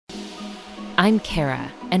I'm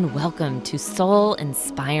Kara, and welcome to Soul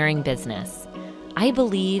Inspiring Business. I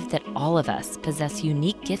believe that all of us possess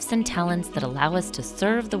unique gifts and talents that allow us to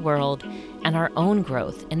serve the world and our own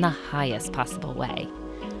growth in the highest possible way.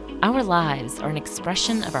 Our lives are an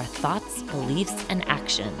expression of our thoughts, beliefs, and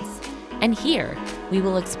actions. And here, we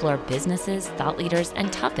will explore businesses, thought leaders,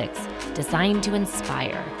 and topics designed to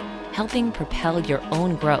inspire, helping propel your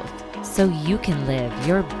own growth so you can live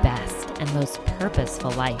your best and most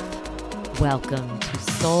purposeful life. Welcome to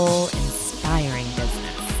Soul Inspiring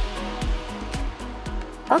Business.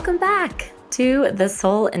 Welcome back to the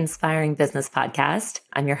Soul Inspiring Business Podcast.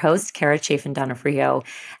 I'm your host, Kara Chafin-Donofrio,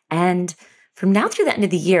 and from now through the end of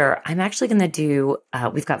the year, I'm actually going to do,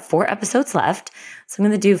 we've got 4 episodes left, so I'm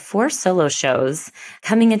going to do 4 solo shows.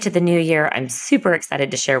 Coming into the new year, I'm super excited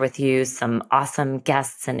to share with you some awesome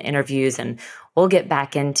guests and interviews, and we'll get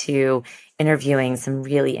back into interviewing some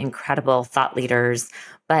really incredible thought leaders.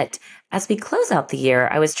 But as we close out the year,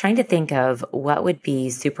 I was trying to think of what would be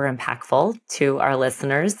super impactful to our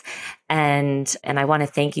listeners. And I want to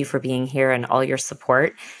thank you for being here and all your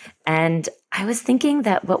support. And I was thinking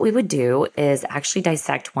that what we would do is actually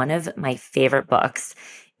dissect one of my favorite books.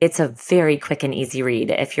 It's a very quick and easy read.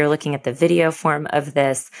 If you're looking at the video form of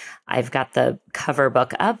this, I've got the cover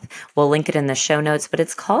book up. We'll link it in the show notes, but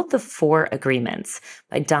it's called The 4 Agreements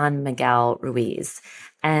by Don Miguel Ruiz.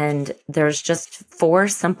 And there's just 4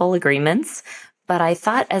 simple agreements. But I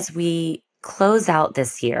thought as we close out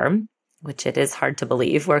this year, which it is hard to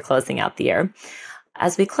believe we're closing out the year,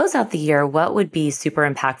 as we close out the year, what would be super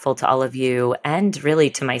impactful to all of you and really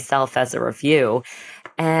to myself as a review?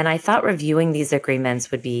 And I thought reviewing these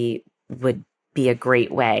agreements would be a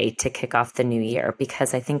great way to kick off the new year,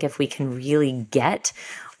 because I think if we can really get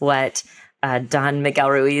what Don Miguel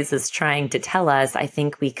Ruiz is trying to tell us, I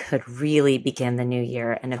think we could really begin the new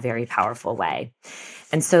year in a very powerful way.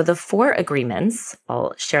 And so the 4 agreements,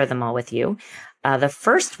 I'll share them all with you. The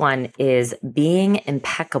first one is being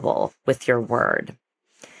impeccable with your word.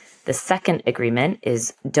 The second agreement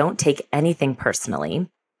is don't take anything personally.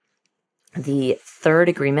 The third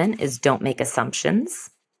agreement is don't make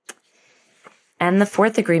assumptions. And the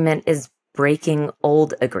fourth agreement is breaking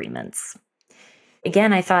old agreements.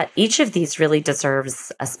 Again, I thought each of these really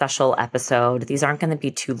deserves a special episode. These aren't going to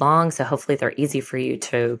be too long, so hopefully they're easy for you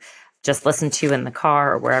to just listen to in the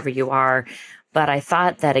car or wherever you are. But I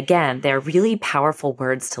thought that, again, they're really powerful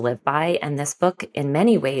words to live by. And this book, in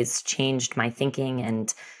many ways, changed my thinking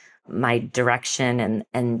and my direction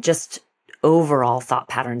and just overall thought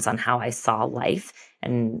patterns on how I saw life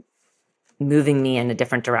and moving me in a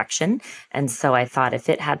different direction. And so I thought if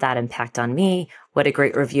it had that impact on me, what a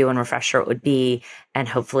great review and refresher it would be. And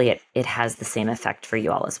hopefully it has the same effect for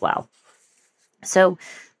you all as well. So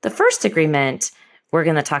the first agreement we're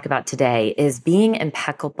going to talk about today is being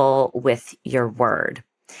impeccable with your word.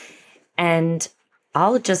 And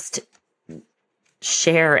I'll just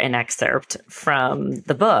share an excerpt from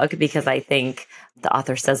the book because I think the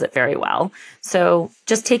author says it very well. So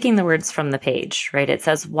just taking the words from the page, right? It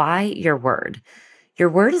says, why your word? Your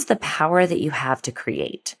word is the power that you have to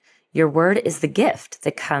create. Your word is the gift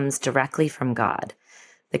that comes directly from God.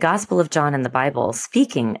 The Gospel of John in the Bible,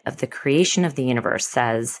 speaking of the creation of the universe,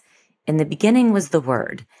 says, in the beginning was the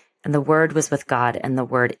Word, and the Word was with God, and the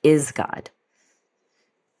Word is God.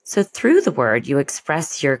 So through the Word, you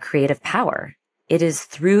express your creative power. It is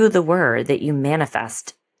through the Word that you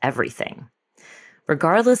manifest everything.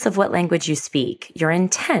 Regardless of what language you speak, your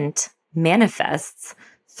intent manifests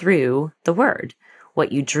through the Word.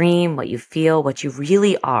 What you dream, what you feel, what you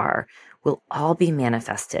really are will all be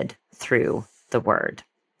manifested through the Word.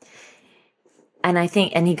 And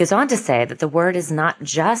he goes on to say that the word is not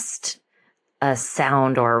just a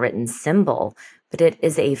sound or a written symbol, but it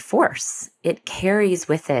is a force. It carries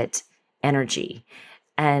with it energy.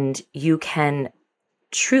 And you can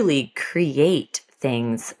truly create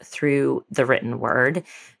things through the written word,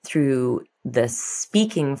 through the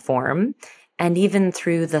speaking form, and even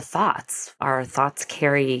through the thoughts. Our thoughts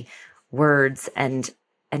carry words, and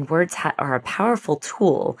words are a powerful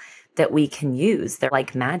tool that we can use. They're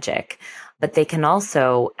like magic, but they can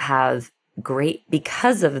also have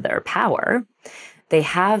because of their power, they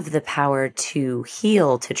have the power to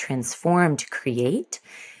heal, to transform, to create,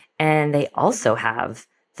 and they also have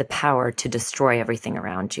the power to destroy everything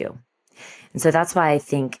around you. And so that's why I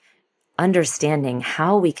think understanding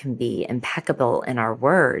how we can be impeccable in our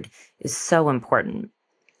word is so important.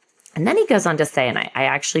 And then he goes on to say, and I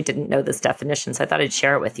actually didn't know this definition, so I thought I'd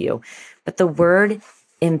share it with you, but the word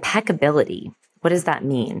impeccability, what does that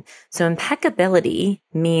mean? So impeccability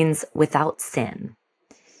means without sin.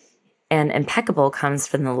 And impeccable comes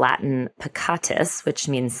from the Latin peccatus, which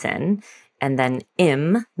means sin. And then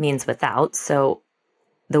im means without. So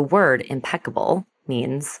the word impeccable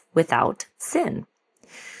means without sin.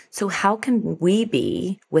 So how can we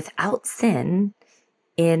be without sin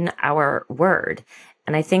in our word?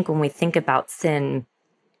 And I think when we think about sin,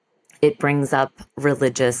 it brings up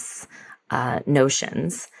religious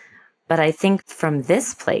notions. But I think from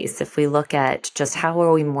this place, if we look at just how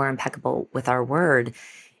are we more impeccable with our word,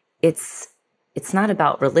 it's not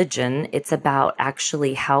about religion. It's about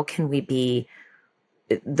actually how can we be.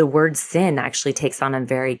 The word sin actually takes on a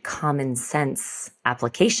very common sense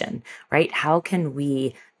application, right? How can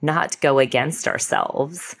we not go against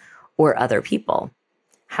ourselves or other people?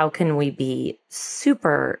 How can we be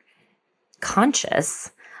super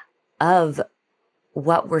conscious of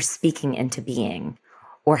what we're speaking into being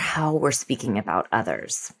or how we're speaking about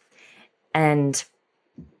others? And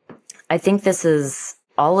I think this is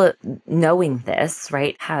all knowing this,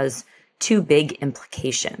 right, has two big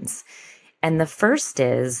implications. And the first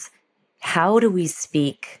is, how do we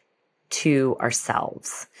speak to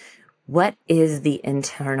ourselves? What is the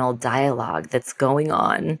internal dialogue that's going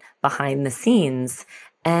on behind the scenes?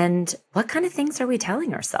 And what kind of things are we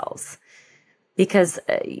telling ourselves? Because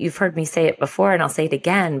you've heard me say it before, and I'll say it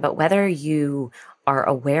again, but whether you are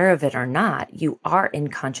aware of it or not, you are in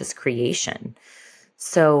conscious creation.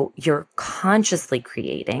 So you're consciously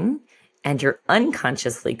creating and you're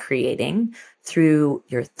unconsciously creating through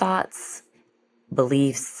your thoughts,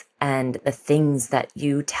 beliefs, and the things that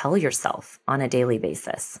you tell yourself on a daily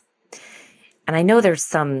basis. And I know there's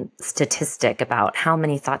some statistic about how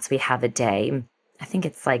many thoughts we have a day. I think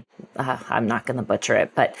it's like, I'm not going to butcher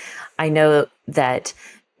it, but I know that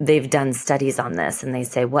they've done studies on this and they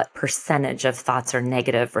say what percentage of thoughts are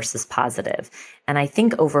negative versus positive. And I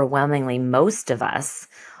think overwhelmingly most of us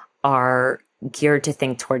are geared to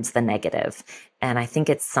think towards the negative. And I think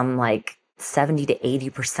it's some like 70 to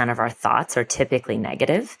 80% of our thoughts are typically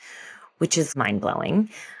negative, which is mind-blowing.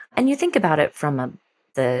 And you think about it from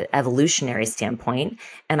the evolutionary standpoint,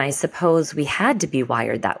 and I suppose we had to be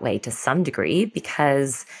wired that way to some degree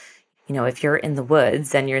because, if you're in the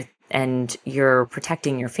woods and you're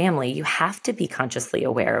protecting your family, you have to be consciously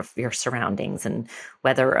aware of your surroundings and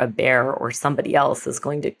whether a bear or somebody else is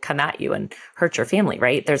going to come at you and hurt your family,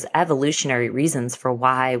 right? There's evolutionary reasons for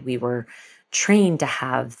why we were trained to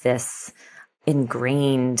have this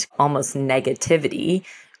ingrained almost negativity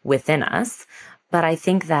within us. But I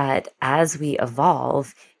think that as we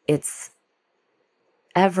evolve, it's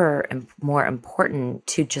ever more important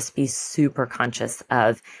to just be super conscious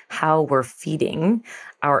of how we're feeding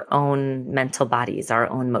our own mental bodies, our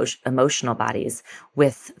own emotional bodies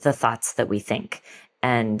with the thoughts that we think.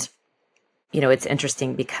 And it's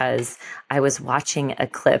interesting because I was watching a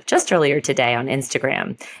clip just earlier today on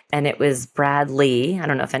Instagram, and it was Brad Lee. I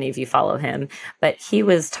don't know if any of you follow him, but he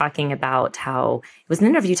was talking about it was an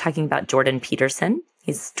interview talking about Jordan Peterson.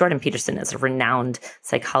 Jordan Peterson is a renowned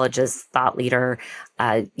psychologist, thought leader.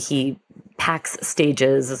 He packs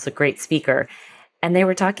stages, is a great speaker. And they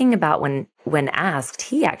were talking about when asked,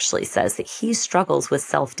 he actually says that he struggles with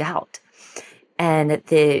self-doubt. And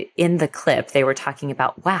in the clip, they were talking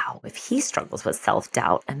about, wow, if he struggles with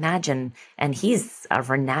self-doubt, imagine, and he's a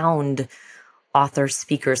renowned author,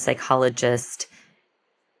 speaker, psychologist.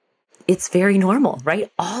 It's very normal,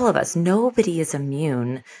 right? All of us, nobody is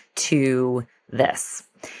immune to this.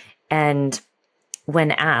 And when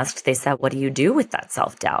asked, they said, what do you do with that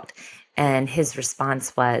self-doubt? And his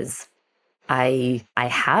response was, I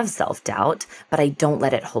have self-doubt, but I don't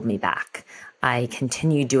let it hold me back. I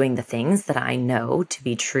continue doing the things that I know to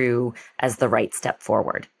be true as the right step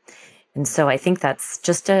forward. And so I think that's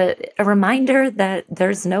just a reminder that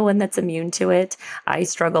there's no one that's immune to it. I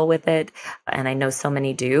struggle with it, and I know so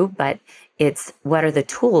many do, but it's what are the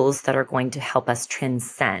tools that are going to help us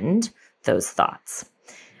transcend those thoughts.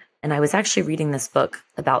 And I was actually reading this book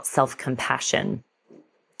about self-compassion.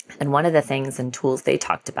 And one of the things and tools they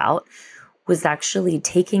talked about was actually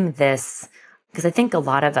taking this, because I think a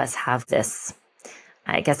lot of us have this,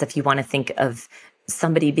 I guess if you want to think of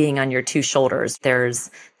somebody being on your two shoulders, there's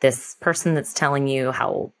this person that's telling you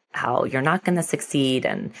how you're not going to succeed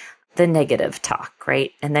and the negative talk,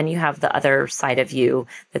 right? And then you have the other side of you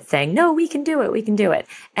that's saying, no, we can do it. We can do it.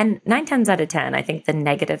 And 9 times out of 10, I think the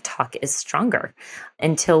negative talk is stronger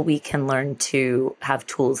until we can learn to have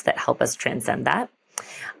tools that help us transcend that.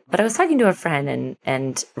 But I was talking to a friend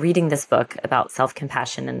and reading this book about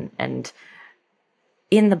self-compassion, and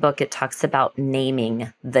in the book, it talks about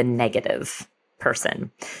naming the negative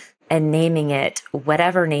person and naming it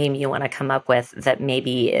whatever name you want to come up with that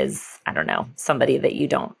maybe is, I don't know, somebody that you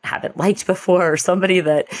haven't liked before, or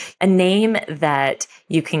a name that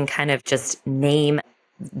you can kind of just name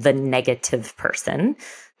the negative person.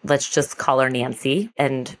 Let's just call her Nancy,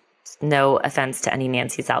 and no offense to any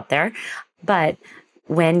Nancys out there. But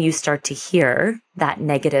when you start to hear that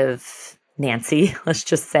negative Nancy, let's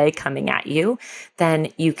just say, coming at you,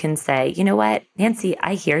 then you can say, you know what, Nancy,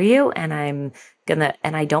 I hear you and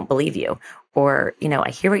and I don't believe you. Or, I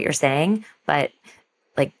hear what you're saying, but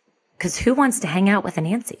because who wants to hang out with a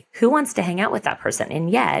Nancy? Who wants to hang out with that person? And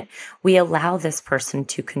yet we allow this person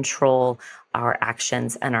to control our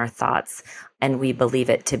actions and our thoughts, and we believe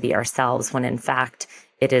it to be ourselves when in fact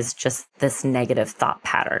it is just this negative thought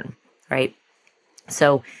pattern, right?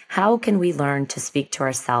 So how can we learn to speak to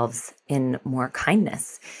ourselves in more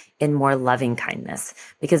kindness, in more loving kindness?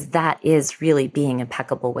 Because that is really being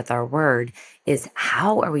impeccable with our word, is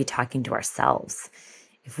how are we talking to ourselves?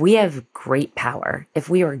 If we have great power, if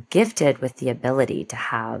we are gifted with the ability to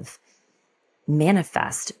have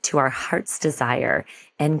manifest to our heart's desire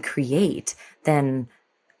and create, then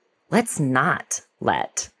let's not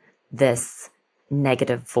let this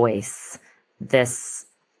negative voice, these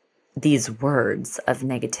words of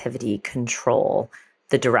negativity control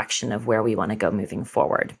the direction of where we want to go moving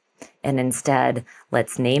forward. And instead,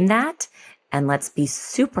 let's name that. And let's be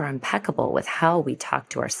super impeccable with how we talk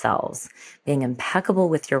to ourselves, being impeccable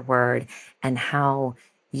with your word and how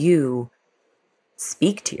you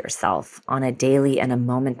speak to yourself on a daily and a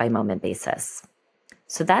moment by moment basis.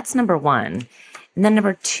 So that's number one. And then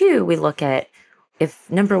number two, we look at,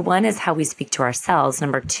 if number one is how we speak to ourselves,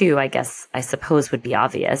 number two, I suppose would be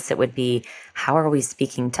obvious. It would be, how are we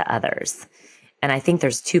speaking to others? And I think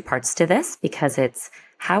there's two parts to this, because it's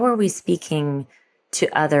how are we speaking to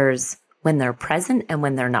others when they're present and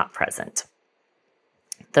when they're not present.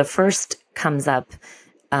 The first comes up,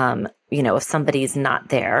 if somebody's not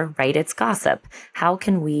there, right? It's gossip. How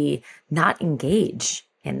can we not engage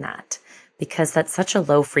in that? Because that's such a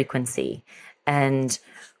low frequency. And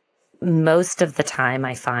most of the time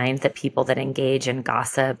I find that people that engage in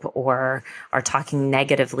gossip or are talking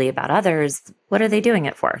negatively about others, what are they doing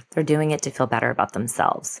it for? They're doing it to feel better about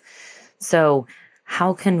themselves. So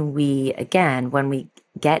how can we, again, when we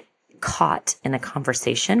get caught in a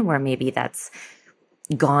conversation where maybe that's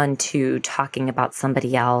gone to talking about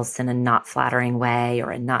somebody else in a not flattering way or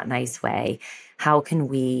a not nice way, how can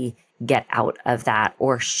we get out of that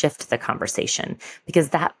or shift the conversation? Because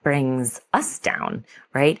that brings us down,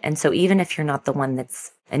 right? And so even if you're not the one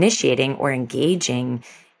that's initiating or engaging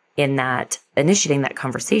in that, initiating that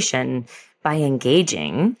conversation, by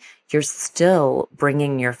engaging, you're still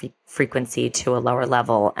bringing your frequency to a lower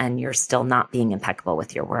level and you're still not being impeccable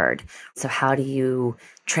with your word. So how do you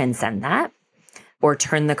transcend that or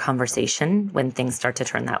turn the conversation when things start to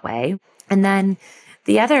turn that way? And then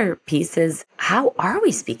the other piece is, how are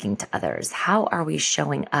we speaking to others? How are we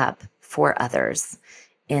showing up for others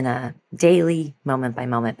in a daily, moment by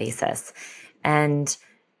moment basis? And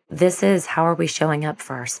this is, how are we showing up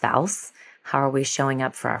for our spouse? How are we showing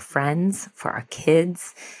up for our friends, for our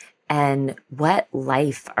kids? And what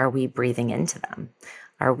life are we breathing into them?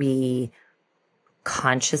 Are we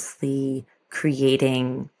consciously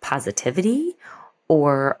creating positivity,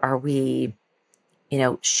 or are we,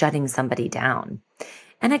 shutting somebody down?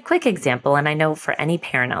 And a quick example, and I know for any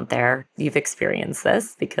parent out there, you've experienced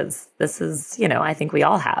this, because this is, I think we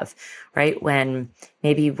all have, right? When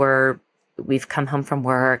maybe we've come home from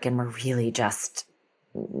work and we're really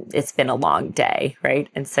it's been a long day, right?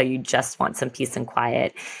 And so you just want some peace and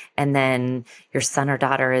quiet. And then your son or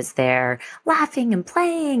daughter is there laughing and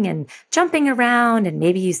playing and jumping around. And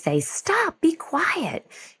maybe you say, stop, be quiet,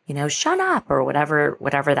 shut up, or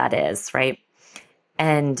whatever that is, right?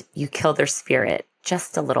 And you kill their spirit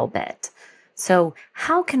just a little bit. So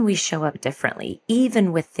how can we show up differently,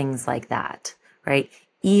 even with things like that, right?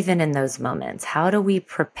 Even in those moments, how do we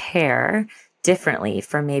prepare differently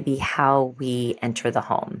for maybe how we enter the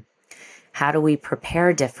home? How do we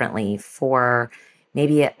prepare differently for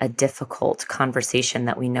maybe a difficult conversation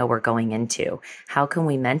that we know we're going into? How can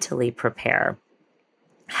we mentally prepare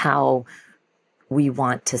how we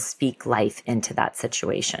want to speak life into that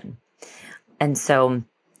situation? And so,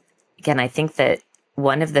 again, I think that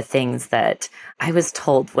one of the things that I was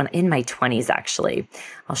told when in my 20s, actually,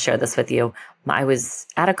 I'll share this with you. I was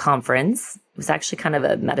at a conference. It was actually kind of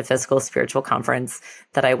a metaphysical, spiritual conference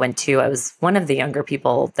that I went to. I was one of the younger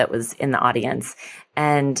people that was in the audience.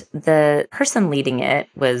 And the person leading it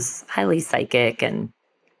was highly psychic. And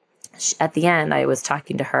at the end, I was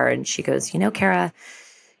talking to her and she goes, Kara,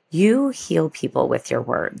 you heal people with your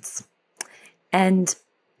words. And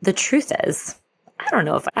the truth is, I don't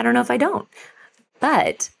know if I don't.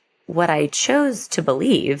 But what I chose to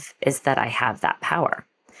believe is that I have that power.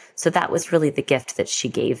 So that was really the gift that she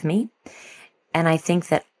gave me. And I think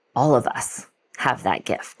that all of us have that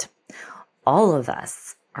gift. All of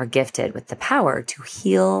us are gifted with the power to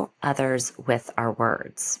heal others with our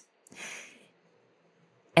words.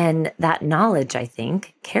 And that knowledge, I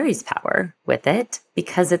think, carries power with it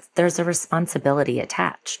because there's a responsibility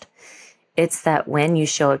attached. It's that when you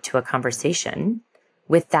show up to a conversation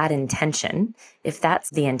with that intention, if that's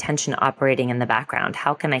the intention operating in the background,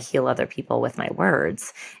 how can I heal other people with my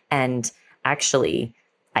words? And actually,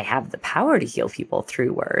 I have the power to heal people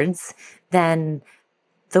through words, then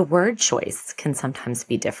the word choice can sometimes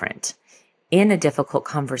be different. In a difficult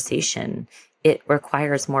conversation, it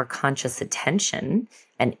requires more conscious attention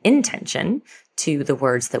and intention to the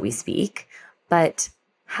words that we speak. But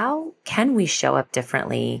how can we show up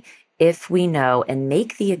differently if we know and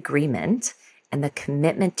make the agreement and the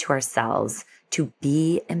commitment to ourselves to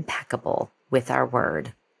be impeccable with our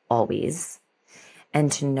word always, and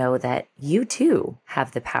to know that you too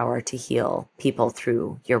have the power to heal people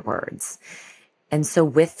through your words? And so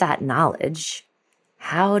with that knowledge,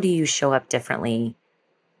 how do you show up differently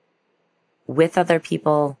with other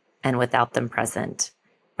people and without them present,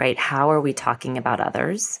 right? How are we talking about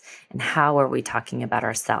others and how are we talking about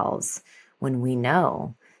ourselves when we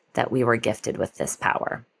know that we were gifted with this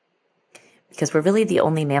power? Because we're really the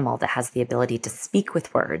only mammal that has the ability to speak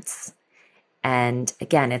with words. And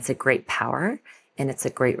again, it's a great power and it's a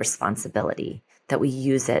great responsibility that we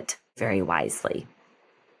use it very wisely.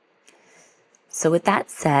 So with that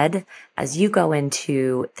said, as you go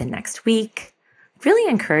into the next week, I really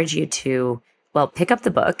encourage you to, pick up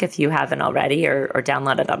the book if you haven't already or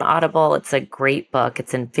download it on Audible. It's a great book.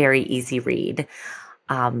 It's a very easy read.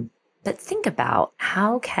 But think about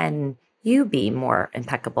how can you be more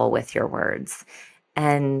impeccable with your words?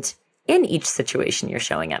 And in each situation you're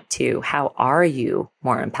showing up to, how are you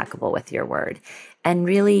more impeccable with your word? And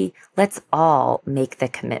really, let's all make the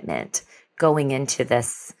commitment going into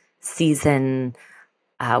this season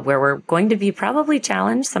where we're going to be probably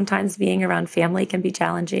challenged. Sometimes being around family can be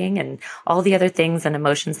challenging and all the other things and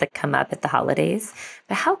emotions that come up at the holidays.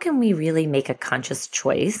 But how can we really make a conscious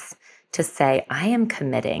choice to say, I am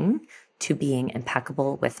committing to being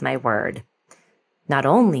impeccable with my word, not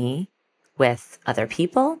only with other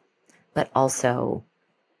people, but also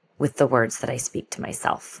with the words that I speak to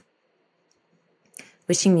myself.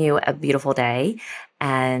 Wishing you a beautiful day,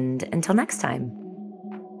 and until next time.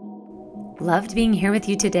 Loved being here with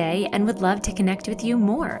you today and would love to connect with you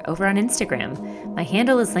more over on Instagram. My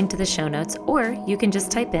handle is linked to the show notes, or you can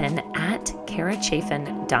just type in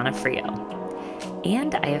 @KaraChafinDonofrio.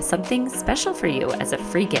 And I have something special for you as a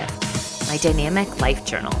free gift, my Dynamic Life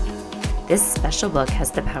Journal. This special book has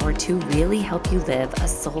the power to really help you live a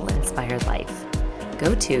soul-inspired life.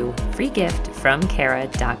 Go to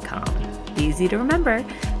freegiftfromkara.com. Easy to remember,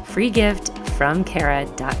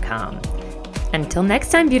 freegiftfromkara.com. Until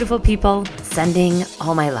next time, beautiful people, sending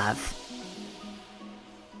all my love.